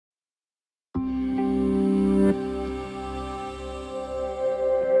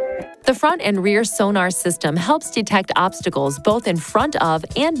The front and rear sonar system helps detect obstacles both in front of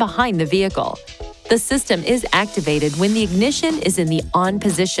and behind the vehicle. The system is activated when the ignition is in the on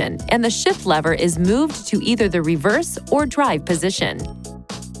position and the shift lever is moved to either the reverse or drive position.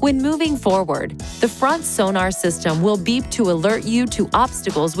 When moving forward, the front sonar system will beep to alert you to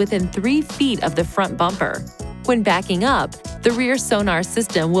obstacles within 3 feet of the front bumper. When backing up, the rear sonar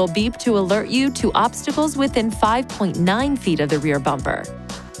system will beep to alert you to obstacles within 5.9 feet of the rear bumper.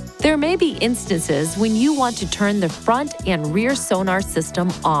 There may be instances when you want to turn the front and rear sonar system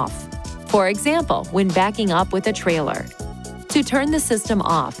off. For example, when backing up with a trailer. To turn the system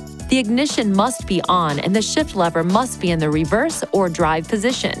off, the ignition must be on and the shift lever must be in the reverse or drive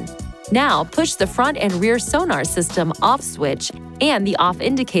position. Now push the front and rear sonar system off switch and the off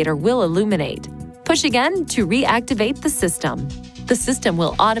indicator will illuminate. Push again to reactivate the system. The system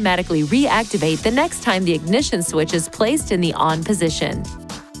will automatically reactivate the next time the ignition switch is placed in the on position.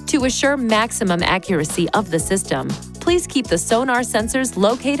 To assure maximum accuracy of the system, please keep the sonar sensors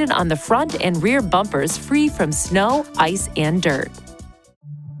located on the front and rear bumpers free from snow, ice, and dirt.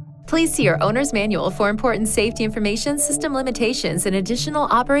 Please see your owner's manual for important safety information, system limitations, and additional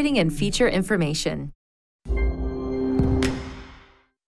operating and feature information.